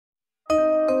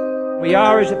We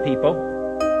are, as a people,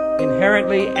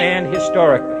 inherently and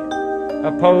historically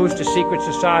opposed to secret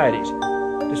societies,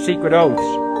 to secret oaths,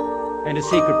 and to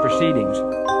secret proceedings.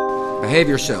 Behave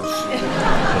yourselves.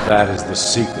 That is the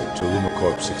secret to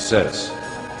LumaCorp's success.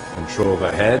 Control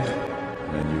the head,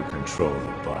 and you control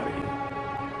the body.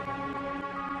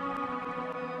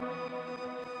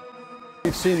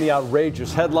 We've seen the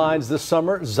outrageous headlines this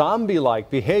summer, zombie-like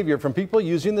behavior from people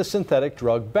using the synthetic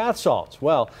drug bath salts.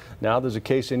 Well, now there's a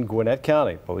case in Gwinnett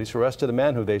County. Police arrested a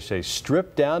man who they say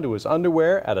stripped down to his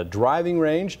underwear at a driving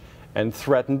range and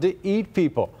threatened to eat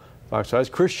people. Fox 5's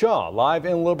Chris Shaw live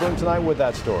in Little Broom tonight with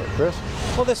that story. Chris?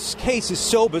 Well, this case is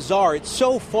so bizarre. It's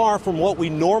so far from what we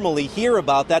normally hear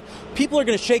about that people are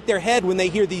going to shake their head when they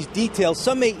hear these details.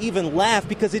 Some may even laugh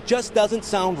because it just doesn't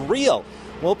sound real.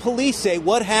 Well, police say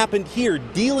what happened here,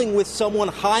 dealing with someone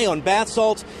high on bath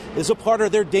salts, is a part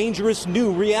of their dangerous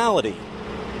new reality.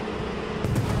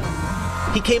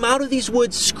 He came out of these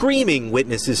woods screaming,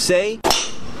 witnesses say,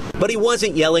 but he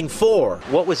wasn't yelling for.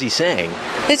 What was he saying?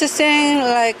 He's just saying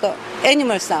like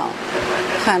animal sound,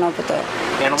 kind of the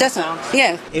animal sound?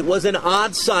 Yeah. It was an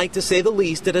odd sight, to say the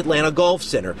least, at Atlanta Golf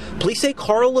Center. Police say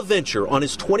Karl Laventure, on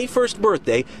his 21st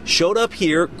birthday, showed up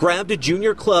here, grabbed a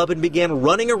junior club, and began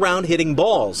running around hitting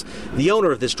balls. The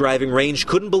owner of this driving range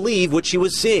couldn't believe what she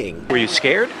was seeing. Were you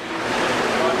scared?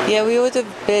 Yeah, we were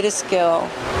very scared.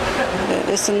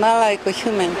 It's not like a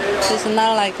human. It's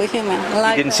not like a human.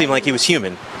 Like, It didn't seem like he was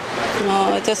human.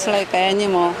 No, just like an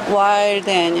animal, wild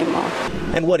animal.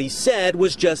 And what he said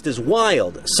was just as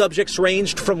wild. Subjects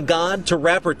ranged from God to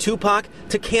rapper Tupac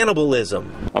to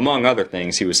cannibalism. Among other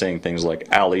things, he was saying things like,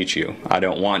 "I'll eat you. I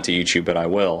don't want to eat you, but I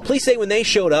will." Police say when they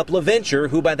showed up, Laventure,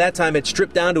 who by that time had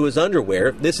stripped down to his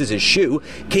underwear, this is his shoe,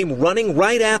 came running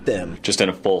right at them. Just in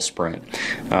a full sprint.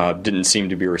 Didn't seem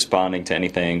to be responding to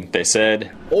anything they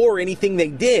said. Or anything they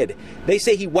did. They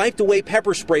say he wiped away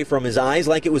pepper spray from his eyes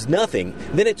like it was nothing.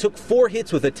 Then it took 4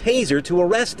 hits with a taser to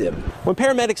arrest him. When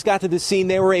paramedics got to the scene,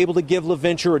 they were able to give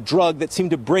Laventure a drug that seemed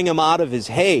to bring him out of his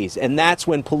haze. And that's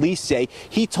when police say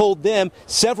he told them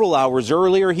several hours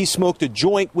earlier he smoked a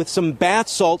joint with some bath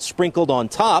salt sprinkled on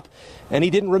top, and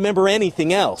he didn't remember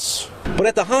anything else. But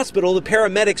at the hospital, the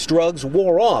paramedics' drugs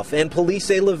wore off, and police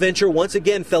say Laventure once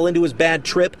again fell into his bad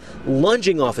trip,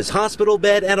 lunging off his hospital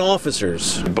bed at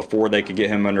officers. Before they could get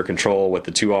him under control with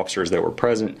the 2 officers that were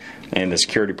present and the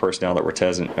security personnel that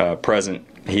were present,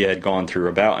 he had gone through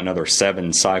about another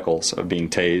 7 cycles of being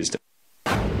tased.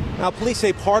 Now, police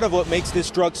say part of what makes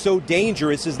this drug so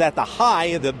dangerous is that the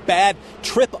high, the bad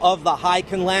trip of the high,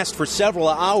 can last for several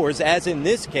hours, as in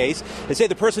this case. They say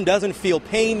the person doesn't feel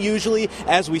pain usually,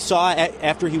 as we saw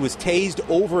after he was tased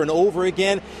over and over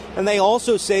again. And they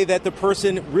also say that the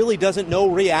person really doesn't know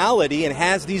reality and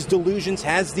has these delusions,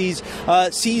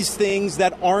 sees things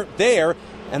that aren't there.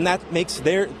 And that makes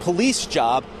their police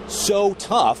job so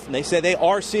tough. And they say they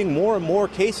are seeing more and more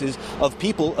cases of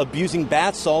people abusing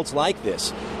bath salts like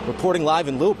this. Reporting live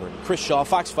in Lilburn, Chris Shaw,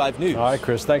 Fox 5 News. All right,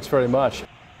 Chris, thanks very much.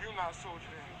 You're not a soldier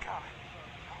in God.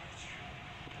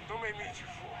 Don't make me hit you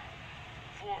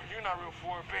for. You're not real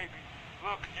for it, baby.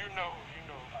 Look, you know.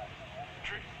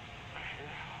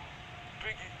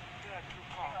 Biggie, Dad,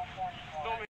 Tupac.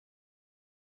 Don't make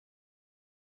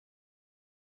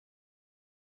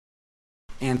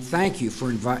And thank you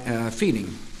for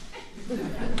feeding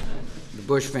the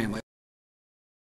Bush family.